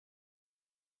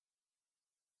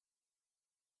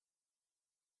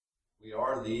We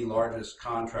are the largest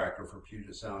contractor for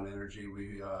Puget Sound Energy.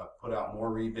 We put out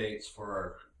more rebates for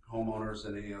our homeowners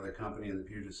than any other company in the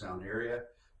Puget Sound area,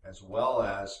 as well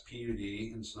as PUD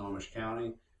in Snohomish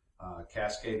County,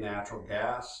 Cascade Natural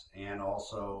Gas, and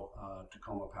also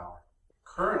Tacoma Power.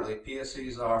 Currently, PSE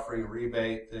is offering a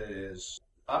rebate that is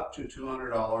up to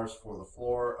 $200 for the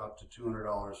floor, up to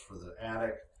 $200 for the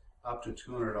attic, up to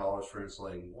 $200 for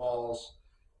insulating walls,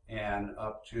 and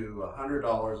up to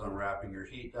 $100 on wrapping your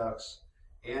heat ducts.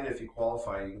 And if you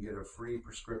qualify, you can get a free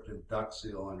prescriptive duct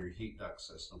seal on your heat duct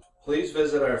system. Please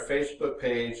visit our Facebook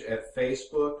page at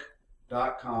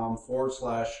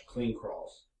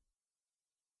facebook.com/cleancrawls.